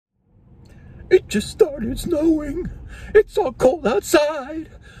It just started snowing. It's all cold outside.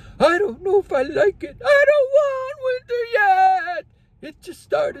 I don't know if I like it. I don't want winter yet. It just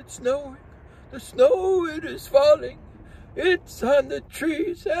started snowing. The snow, it is falling. It's on the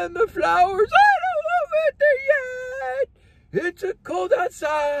trees and the flowers. I don't want winter yet. It's a cold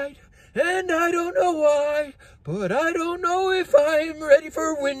outside, and I don't know why, but I don't know if I'm ready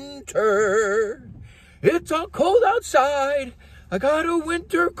for winter. It's all cold outside. I got a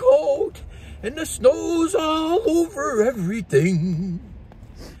winter coat, and the snow's all over everything.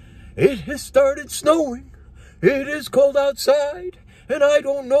 It has started snowing. It is cold outside, and I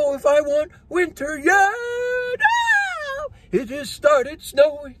don't know if I want winter yet. Oh! It has started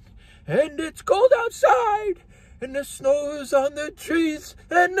snowing, and it's cold outside, and the snow is on the trees,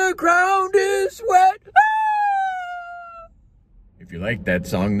 and the ground is wet. Ah! If you like that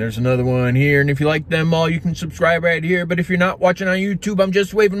song, there's another one here, and if you like them all, you can subscribe right here. But if you're not watching on YouTube, I'm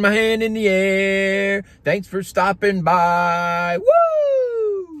just waving my hand in the air. Thanks for stopping by. Woo!